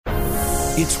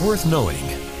It's worth knowing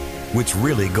what's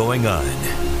really going on.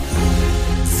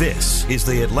 This is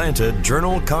the Atlanta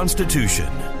Journal-Constitution.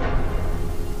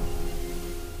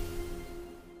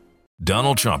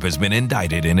 Donald Trump has been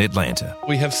indicted in Atlanta.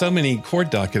 We have so many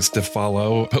court dockets to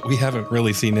follow, but we haven't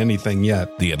really seen anything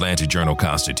yet. The Atlanta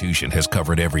Journal-Constitution has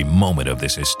covered every moment of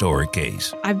this historic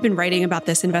case. I've been writing about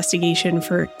this investigation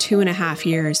for 2.5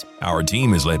 years. Our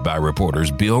team is led by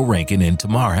reporters Bill Rankin and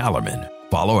Tamar Hallerman.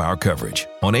 Follow our coverage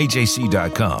on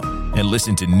AJC.com and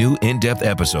listen to new in-depth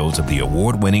episodes of the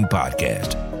award-winning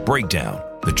podcast, Breakdown,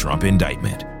 the Trump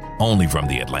Indictment, only from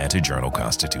the Atlanta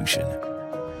Journal-Constitution.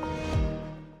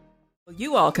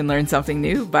 You all can learn something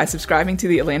new by subscribing to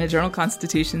the Atlanta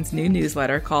Journal-Constitution's new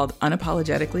newsletter called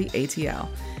Unapologetically ATL.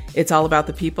 It's all about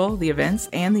the people, the events,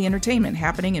 and the entertainment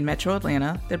happening in Metro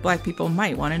Atlanta that Black people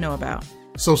might want to know about.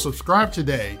 So subscribe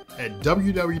today at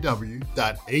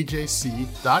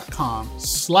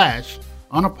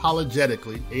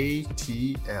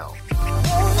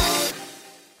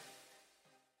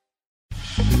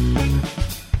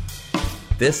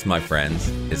This, my friends,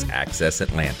 is Access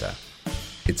Atlanta.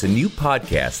 It's a new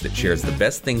podcast that shares the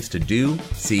best things to do,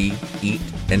 see, eat,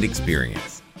 and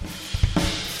experience.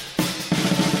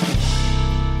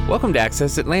 Welcome to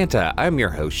Access Atlanta. I'm your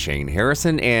host, Shane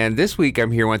Harrison, and this week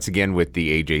I'm here once again with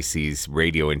the AJC's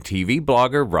radio and TV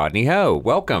blogger, Rodney Ho.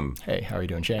 Welcome. Hey, how are you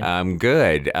doing, Shane? I'm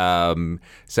good.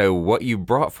 So what you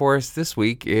brought for us this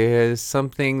week is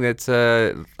something that's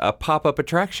a pop-up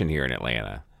attraction here in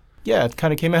Atlanta. Yeah, it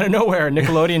kind of came out of nowhere.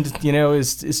 Nickelodeon,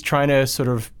 is trying to sort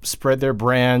of spread their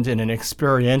brand in an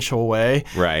experiential way.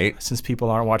 Right. Since people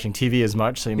aren't watching TV as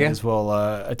much, so you may as well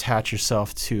attach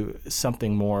yourself to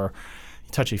something more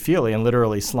touchy-feely, and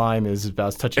literally slime is about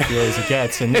as touchy-feely as it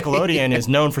gets. And Nickelodeon is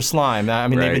known for slime. I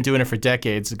mean, they've been doing it for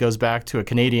decades. It goes back to a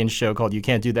Canadian show called You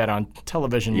Can't Do That on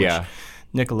Television, which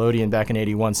Nickelodeon back in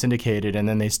 '81 syndicated, and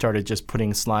then they started just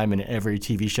putting slime in every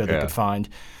TV show they could find.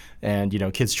 And,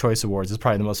 Kids' Choice Awards is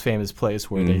probably the most famous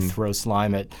place where they throw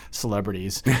slime at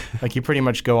celebrities. Like, you pretty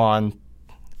much go on,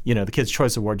 the Kids'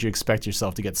 Choice Awards, you expect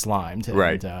yourself to get slimed. And,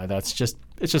 right. It's just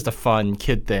a fun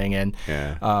kid thing. And,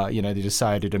 they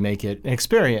decided to make it an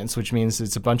experience, which means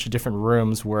it's a bunch of different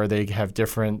rooms where they have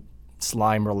different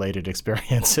slime-related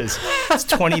experiences. It's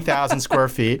 20,000 square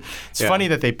feet. It's funny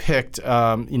that they picked,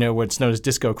 what's known as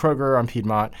Disco Kroger on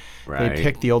Piedmont. Right. They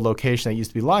picked the old location that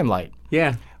used to be Limelight.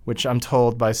 Yeah. Which I'm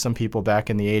told by some people back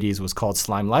in the 80s was called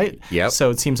Slime Light. Yep. So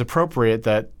it seems appropriate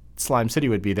that Slime City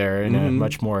would be there in a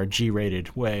much more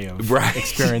G-rated way of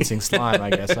experiencing slime, I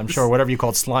guess. I'm sure whatever you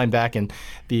called slime back in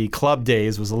the club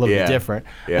days was a little bit different.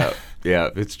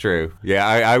 Yeah, it's true. Yeah,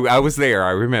 I was there.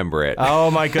 I remember it. Oh,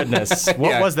 my goodness.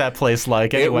 What was that place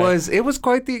like anyway? It was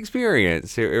quite the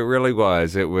experience. It really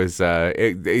was. It was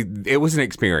it was an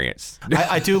experience.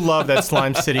 I do love that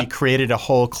Slime City created a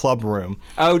whole club room.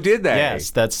 Oh, did they?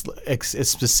 Yes, it's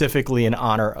specifically in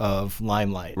honor of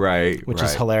Limelight. Right. Which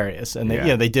is hilarious. And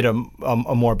they did a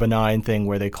more benign thing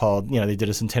where they called, they did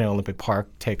a Centennial Olympic Park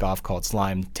takeoff called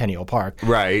Slime Tennial Park.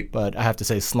 Right. But I have to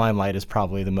say Slime Light is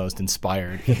probably the most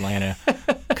inspired Atlanta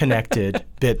connected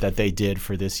bit that they did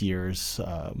for this year's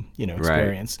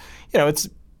experience. Right. It's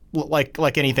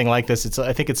like anything like this.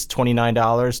 I think it's $29,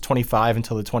 $25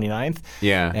 until the 29th.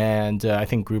 Yeah. And I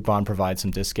think Groupon provides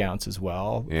some discounts as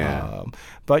well. Yeah.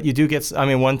 But you do get.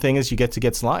 One thing is you get to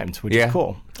get slimed, which is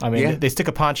cool. They stick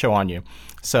a poncho on you.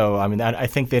 So, I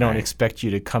think they don't expect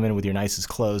you to come in with your nicest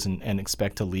clothes and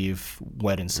expect to leave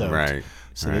wet and soaked. Right.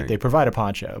 So they provide a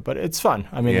poncho, but it's fun.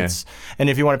 And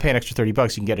if you want to pay an extra $30, you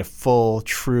can get a full,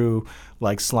 true,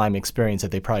 slime experience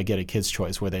that they probably get at Kids'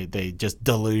 Choice, where they just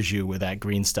deluge you with that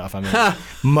green stuff.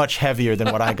 Much heavier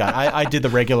than what I got. I did the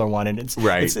regular one, and it's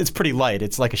pretty light.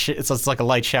 It's like it's like a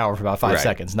light shower for about 5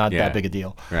 seconds. Not that big a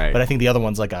deal. Right. But I think the other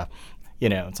one's like a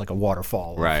it's like a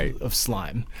waterfall of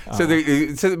slime. So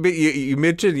you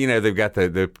mentioned, they've got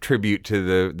the tribute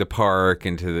to the park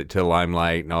and to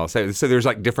Limelight and all. So there's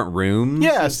different rooms?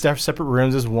 Yeah, separate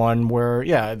rooms. There's one where,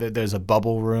 there's a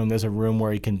bubble room. There's a room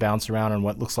where you can bounce around on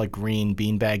what looks like green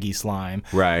beanbaggy slime.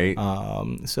 Right.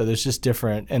 So there's just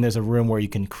different, and there's a room where you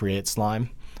can create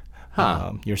slime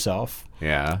yourself.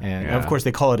 Yeah. And of course,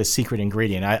 they call it a secret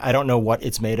ingredient. I don't know what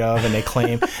it's made of, and they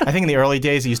claim. I think in the early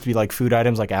days, it used to be like food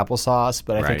items like applesauce,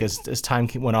 but I think as time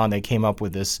went on, they came up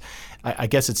with this. I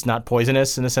guess it's not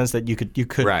poisonous in the sense that you could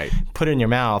put it in your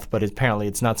mouth, but apparently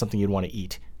it's not something you'd want to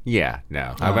eat. Yeah,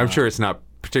 no. I'm sure it's not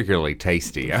particularly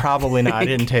tasty. Probably not. I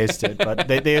didn't taste it, but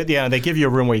they give you a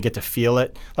room where you get to feel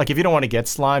it. Like if you don't want to get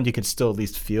slimed, you could still at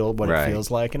least feel what it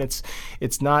feels like, and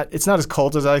it's not as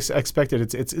cold as I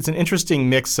expected. It's an interesting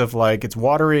mix of like it's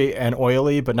watery and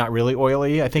oily, but not really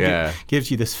oily. I think it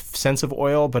gives you this sense of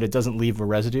oil, but it doesn't leave a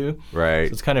residue. Right.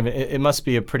 So it's kind of it must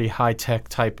be a pretty high tech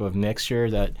type of mixture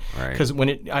that because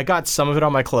I got some of it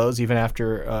on my clothes even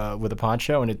after with a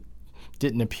poncho, and it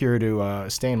didn't appear to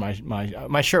stain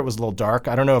my shirt was a little dark.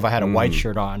 I don't know if I had a white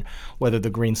shirt on, whether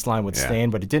the green slime would stain,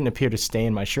 but it didn't appear to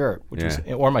stain my shirt,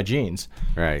 or my jeans.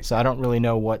 Right. So I don't really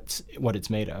know what it's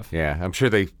made of. Yeah, I'm sure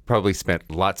they probably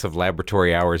spent lots of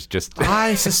laboratory hours just.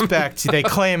 I suspect they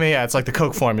claim it's like the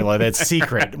Coke formula. That's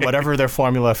secret, whatever their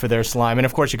formula for their slime. And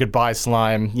of course, you could buy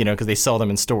slime, because they sell them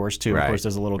in stores too. Of course,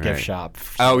 there's a little gift shop.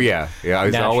 Oh yeah.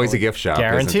 It's always a gift shop.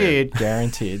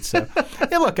 Guaranteed. So,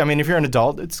 look, I mean, if you're an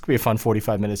adult, it's gonna be a fun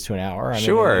 45 minutes to an hour. I mean,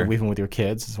 sure. Even with your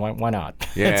kids, why not?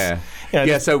 Yeah.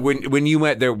 So when you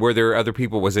went there, were there other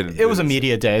people? Was it? It was a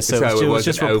media day, so it was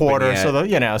just reporters.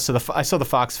 So I saw the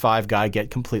Fox 5 guy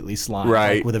get completely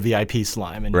slimed, with a VIP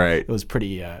slime, and it was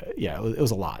pretty. It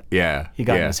was a lot. Yeah. He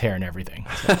got in his hair and everything.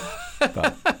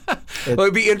 So. Well,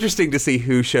 it'd be interesting to see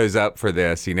who shows up for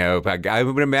this. I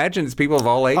would imagine it's people of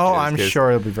all ages. Oh, I'm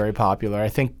sure it'll be very popular. I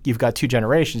think you've got two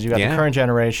generations. You've got the current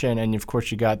generation, and of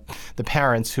course you got the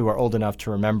parents who are old enough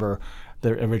to remember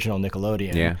the original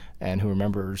Nickelodeon, and who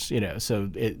remembers,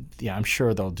 so I'm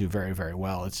sure they'll do very, very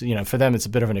well. It's, for them, it's a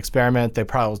bit of an experiment. They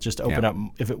probably will just open up,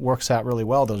 if it works out really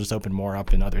well, they'll just open more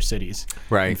up in other cities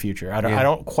in the future. I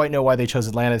don't quite know why they chose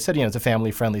Atlanta. They said, it's a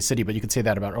family-friendly city, but you could say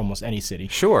that about almost any city.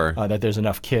 Sure. That there's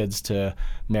enough kids to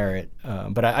merit.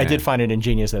 But I did find it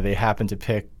ingenious that they happened to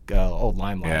pick Old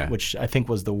Limelight, which I think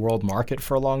was the world market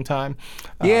for a long time.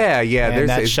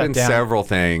 There's been several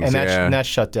things. And that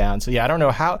shut down. So I don't know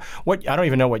I don't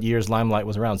even know what years Limelight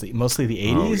was around. Was it mostly the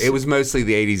 80s? It was mostly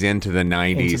the 80s into the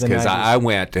 90s because I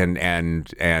went and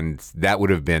that would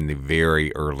have been the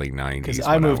very early 90s. Because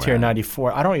I moved here in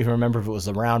 94. I don't even remember if it was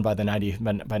around by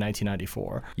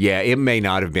 1994. Yeah, it may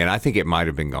not have been. I think it might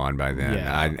have been gone by then.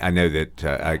 Yeah. I know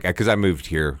that because I moved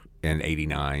here in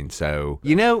 89. So,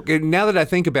 now that I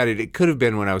think about it, it could have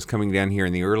been when I was coming down here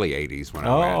in the early 80s when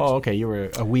I went. Oh, okay. You were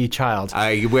a wee child.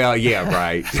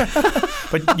 Right.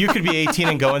 But you could be 18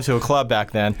 and go into a club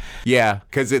back then. Yeah,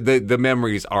 because the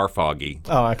memories are foggy.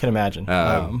 Oh, I can imagine.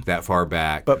 That far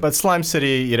back. But Slime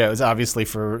City, is obviously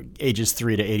for ages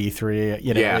 3 to 83.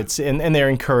 It's and they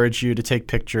encourage you to take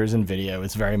pictures and video.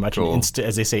 It's very much an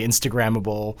as they say,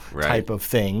 Instagrammable type of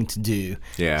thing to do.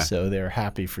 Yeah. So they're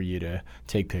happy for you to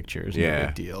take pictures. No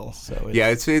big deal. So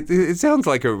it sounds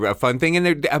like a fun thing,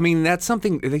 and that's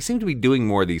something they seem to be doing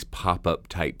more of these pop-up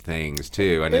type things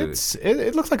too. I know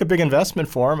it looks like a big investment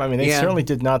for them. I mean, they certainly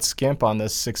did not skimp on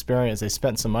this experience. They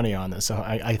spent some money on this, so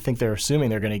I think they're assuming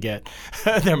they're going to get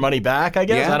their money back. I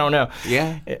guess I don't know.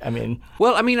 Yeah.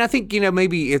 I think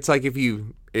maybe it's like if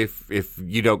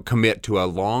you don't commit to a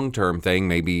long-term thing,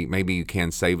 maybe you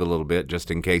can save a little bit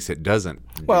just in case it doesn't.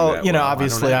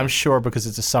 Obviously, I'm sure because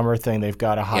it's a summer thing, they've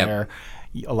got to hire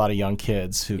a lot of young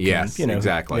kids who can,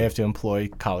 exactly. They have to employ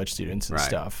college students and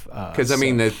stuff. Because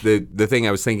the thing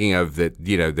I was thinking of that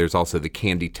there's also the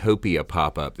Candytopia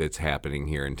pop-up that's happening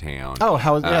here in town. Oh,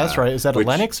 that's right. Is that a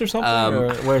Lennox or something?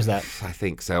 Or where's that? I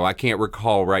think so. I can't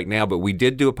recall right now, but we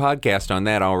did do a podcast on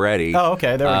that already. Oh,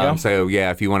 okay. There we go. So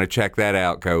if you want to check that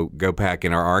out, go back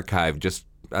in our archive. Just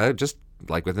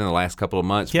like within the last couple of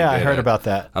months. Yeah, I heard about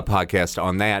that. A podcast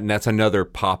on that, and that's another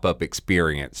pop-up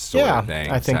experience sort of thing.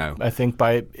 I think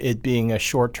by it being a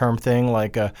short-term thing,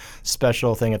 like a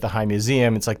special thing at the High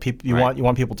Museum, it's like you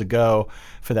want people to go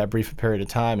for that brief period of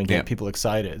time and get people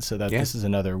excited. So that this is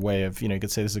another way of you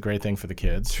could say this is a great thing for the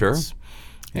kids. Sure.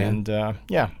 And I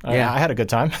had a good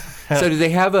time. So do they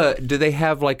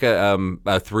have like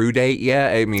a through date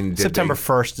yet? I mean, September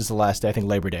 1st is the last day. I think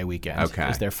Labor Day weekend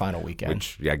is their final weekend.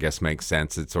 Which I guess makes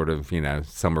sense. It's sort of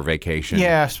summer vacation.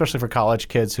 Yeah, especially for college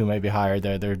kids who may be hired.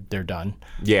 They're done.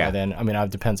 Yeah. And then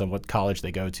it depends on what college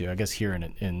they go to. I guess here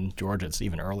in Georgia it's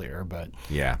even earlier, but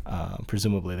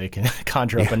presumably they can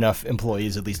conjure up enough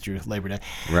employees at least through Labor Day.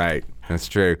 Right. That's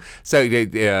true. So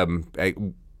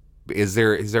is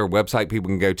there a website people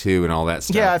can go to and all that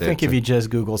stuff? Yeah, I think if you just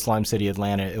Google Slime City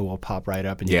Atlanta, it will pop right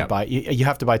up, and you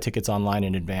have to buy tickets online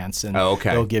in advance, and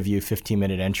they'll give you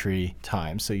 15-minute entry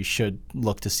time. So you should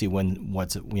look to see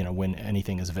when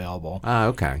anything is available.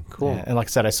 Okay, cool. And like I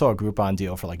said, I saw a Groupon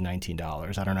deal for like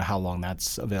 $19. I don't know how long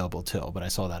that's available till, but I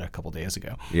saw that a couple days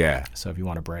ago. Yeah. So if you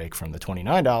want to break from the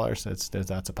 $29,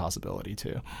 that's a possibility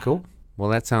too. Cool. Well,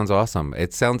 that sounds awesome.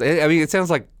 It sounds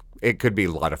like it could be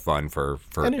a lot of fun for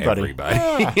anybody. Everybody.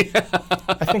 Yeah.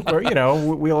 I think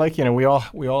we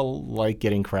we all like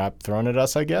getting crap thrown at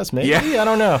us, I guess. Maybe. I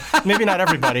don't know. Maybe not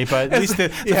everybody, but at least the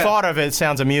thought of it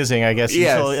sounds amusing, I guess,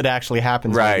 until it actually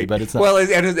happens. Right. Maybe, but it's not. Well,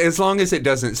 and as long as it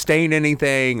doesn't stain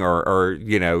anything or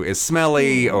is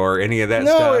smelly or any of that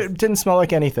stuff. No, it didn't smell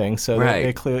like anything. So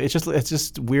right. It's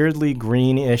just weirdly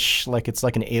greenish, like it's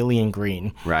like an alien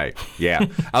green. Right. Yeah.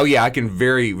 Oh, yeah. I can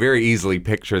very, very easily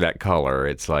picture that color.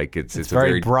 It's like it's a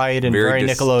very bright and very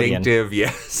Nickelodeon. Distinctive,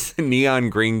 yes, neon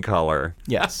green color.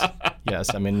 Yes.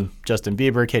 I mean, Justin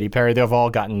Bieber, Katy Perry, they've all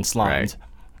gotten slimed. Right.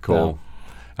 Cool.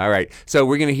 All right. So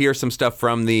we're going to hear some stuff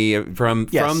from the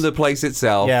place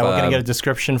itself. Yeah, we're going to get a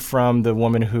description from the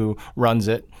woman who runs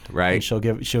it. Right.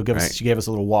 And she gave us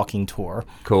a little walking tour.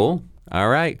 Cool. All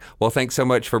right. Well, thanks so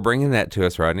much for bringing that to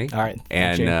us, Rodney. All right.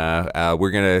 And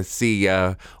we're going to see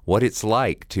what it's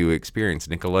like to experience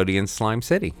Nickelodeon's Slime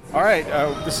City. All right.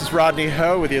 This is Rodney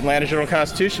Ho with the Atlanta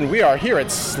Journal-Constitution. We are here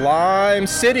at Slime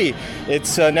City.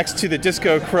 It's next to the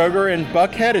Disco Kroger in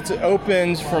Buckhead. It's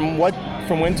opened from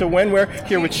when to when? We're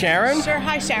here with Sharon. Sure.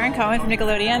 Hi, Sharon Cohen from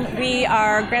Nickelodeon.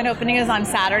 Our grand opening is on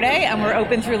Saturday, and we're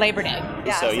open through Labor Day.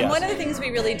 Yeah. And one of the things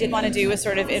we really did want to do was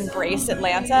sort of embrace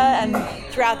Atlanta, and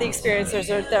throughout the experience,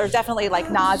 there are definitely like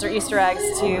nods or Easter eggs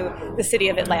to the city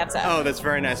of Atlanta. Oh, that's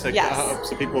very nice. Yes.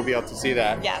 So people will be able to see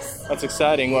that. Yes. That's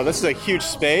exciting. Well, this is a huge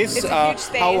space. It's a huge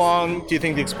space. How long do you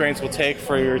think the experience will take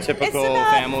for your typical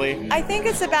family? I think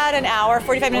it's about an hour,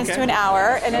 45 minutes to an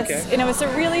hour, and it's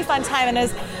a really fun time.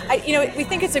 And we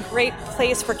think it's a great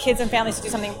place for kids and families to do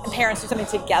something, and parents to do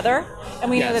something together.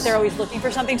 And we know that they're always looking for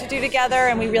something to do together,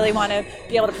 and we really want to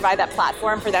be able to provide that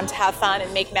platform for them to have fun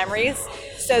and make memories.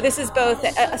 So this is both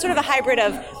a sort of a hybrid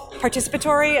of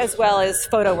participatory as well as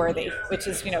photo-worthy, which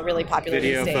is really popular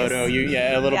Video, these days. photo,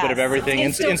 a little bit of everything.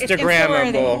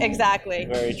 Instagrammable. Exactly.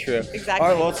 Very true. Exactly. All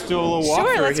right, well, let's do a little walk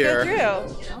Sure, through let's here. go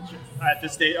through. At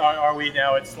this stage, are we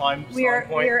now at Slime Point?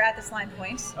 We're at the Slime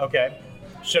Point. Okay.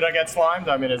 Should I get slimed?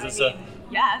 I mean, is this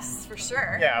Yes, for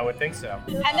sure. Yeah, I would think so.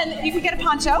 And then you can get a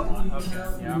poncho. Okay.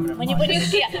 Yeah, When you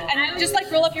and just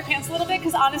like roll up your pants a little bit,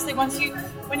 because honestly, when you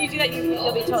do that,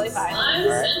 you'll be totally fine.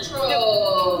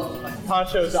 Central.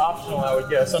 Poncho is optional, I would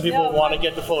guess. Some people want to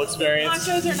get the full experience.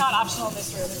 Ponchos are not optional in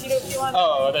this room. If you want.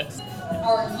 Oh, that's.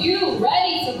 Are you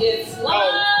ready to get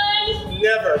slimed?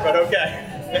 Never, but okay.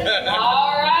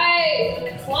 All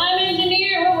right, slime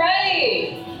engineer, we're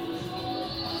ready.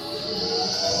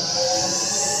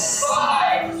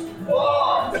 5,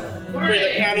 4, 3,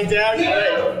 They're counting down. 2,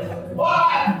 1.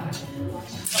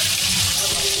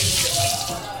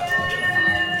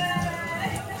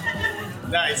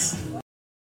 Nice.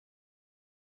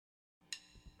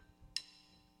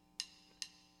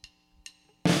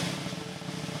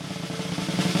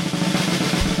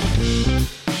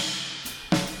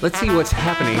 Let's see what's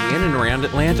happening in and around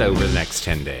Atlanta over the next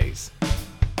 10 days.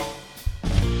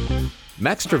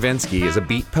 Max Stravinsky is a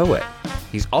beat poet.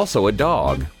 He's also a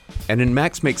dog. And in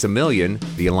Max Makes a Million,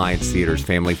 the Alliance Theater's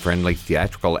family-friendly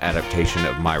theatrical adaptation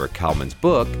of Myra Kalman's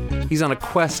book, he's on a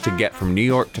quest to get from New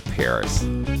York to Paris.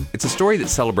 It's a story that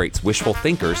celebrates wishful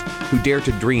thinkers who dare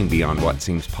to dream beyond what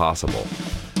seems possible.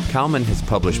 Kalman has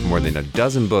published more than a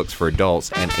dozen books for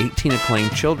adults and 18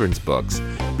 acclaimed children's books,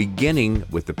 beginning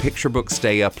with the picture book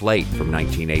Stay Up Late from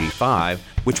 1985,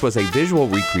 which was a visual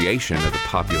recreation of the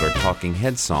popular Talking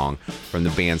Heads song from the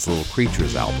band's Little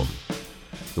Creatures album.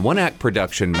 The one-act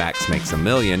production Max Makes a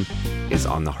Million is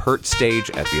on the Hurt stage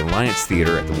at the Alliance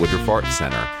Theater at the Woodruff Arts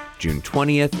Center, June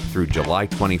 20th through July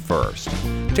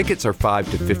 21st. Tickets are $5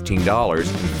 to $15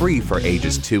 and free for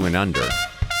ages 2 and under.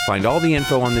 Find all the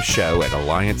info on the show at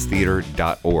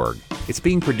alliancetheater.org. It's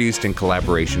being produced in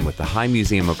collaboration with the High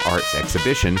Museum of Art's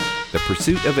exhibition, The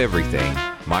Pursuit of Everything,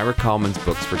 Myra Kalman's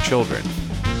Books for Children,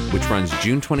 which runs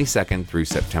June 22nd through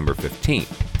September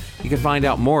 15th. You can find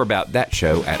out more about that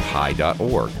show at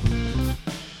high.org.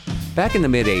 Back in the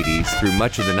mid-'80s through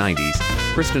much of the '90s,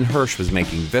 Kristen Hirsch was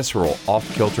making visceral,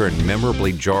 off-kilter, and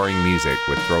memorably jarring music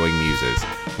with Throwing Muses,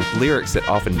 with lyrics that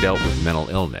often dealt with mental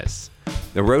illness.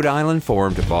 The Rhode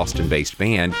Island-formed Boston-based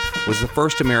band was the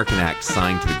first American act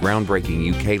signed to the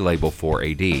groundbreaking UK label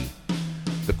 4AD.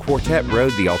 The quartet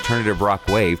rode the alternative rock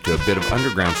wave to a bit of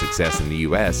underground success in the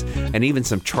US and even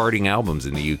some charting albums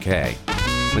in the UK.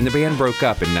 When the band broke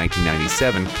up in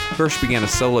 1997, Hirsch began a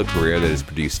solo career that has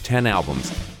produced 10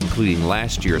 albums, including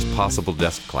last year's Possible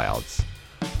Dust Clouds.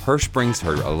 Hirsch brings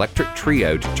her electric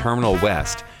trio to Terminal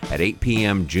West at 8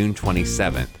 p.m. June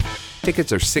 27th.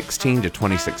 Tickets are $16 to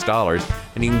 $26,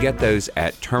 and you can get those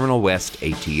at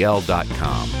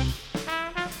terminalwestatl.com.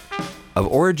 Of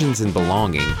origins and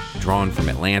belonging, drawn from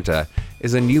Atlanta,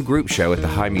 is a new group show at the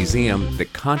High Museum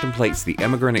that contemplates the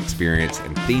immigrant experience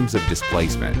and themes of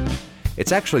displacement.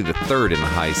 It's actually the third in the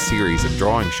High's series of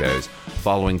drawing shows,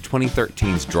 following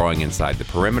 2013's Drawing Inside the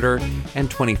Perimeter and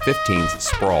 2015's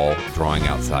Sprawl, Drawing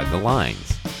Outside the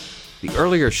Lines. The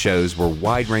earlier shows were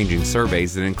wide-ranging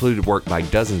surveys that included work by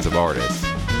dozens of artists.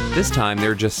 This time,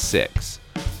 there are just 6.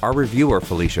 Our reviewer,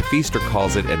 Felicia Feaster,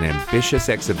 calls it an ambitious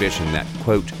exhibition that,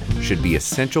 quote, should be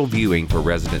essential viewing for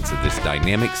residents of this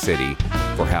dynamic city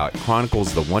for how it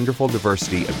chronicles the wonderful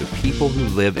diversity of the people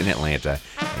who live in Atlanta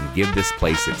and give this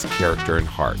place its character and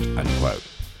heart, unquote.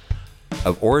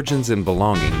 Of Origins and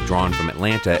Belonging, Drawn from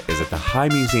Atlanta, is at the High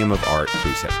Museum of Art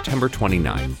through September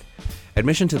 29th.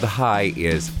 Admission to the High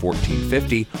is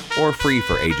 $14.50 or free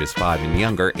for ages 5 and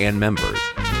younger and members.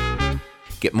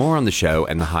 Get more on the show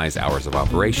and the High's hours of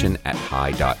operation at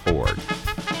high.org.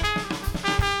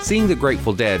 Seeing the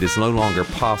Grateful Dead is no longer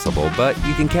possible, but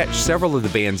you can catch several of the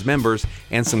band's members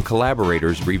and some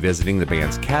collaborators revisiting the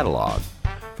band's catalog.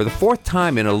 For the 4th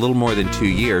time in a little more than 2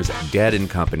 years, Dead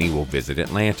 & Company will visit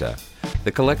Atlanta.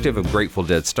 The collective of Grateful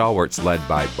Dead stalwarts led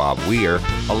by Bob Weir,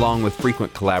 along with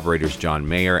frequent collaborators John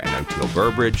Mayer and Oteil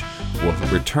Burbridge, will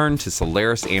return to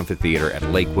Solaris Amphitheater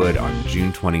at Lakewood on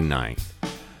June 29th.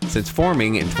 Since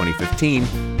forming in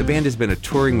 2015, the band has been a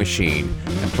touring machine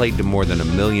and played to more than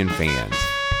 1 million fans.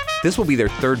 This will be their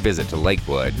 3rd visit to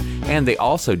Lakewood, and they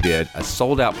also did a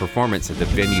sold-out performance at the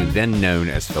venue then known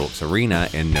as Phillips Arena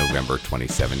in November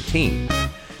 2017.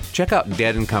 Check out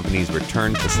Dead & Company's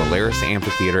return to Solaris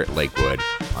Amphitheater at Lakewood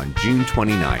on June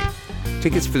 29th.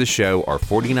 Tickets for the show are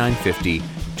 $49.50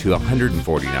 to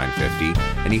 $149.50,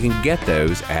 and you can get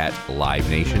those at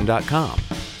livenation.com.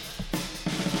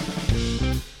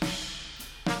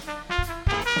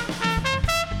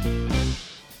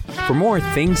 For more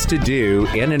things to do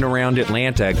in and around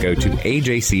Atlanta, go to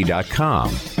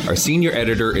ajc.com. Our senior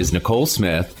editor is Nicole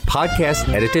Smith. Podcast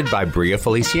edited by Bria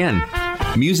Felicien.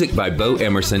 Music by Bo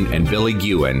Emerson and Billy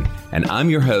Guin. And I'm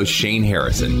your host, Shane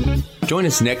Harrison. Join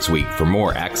us next week for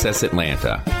more Access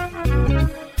Atlanta.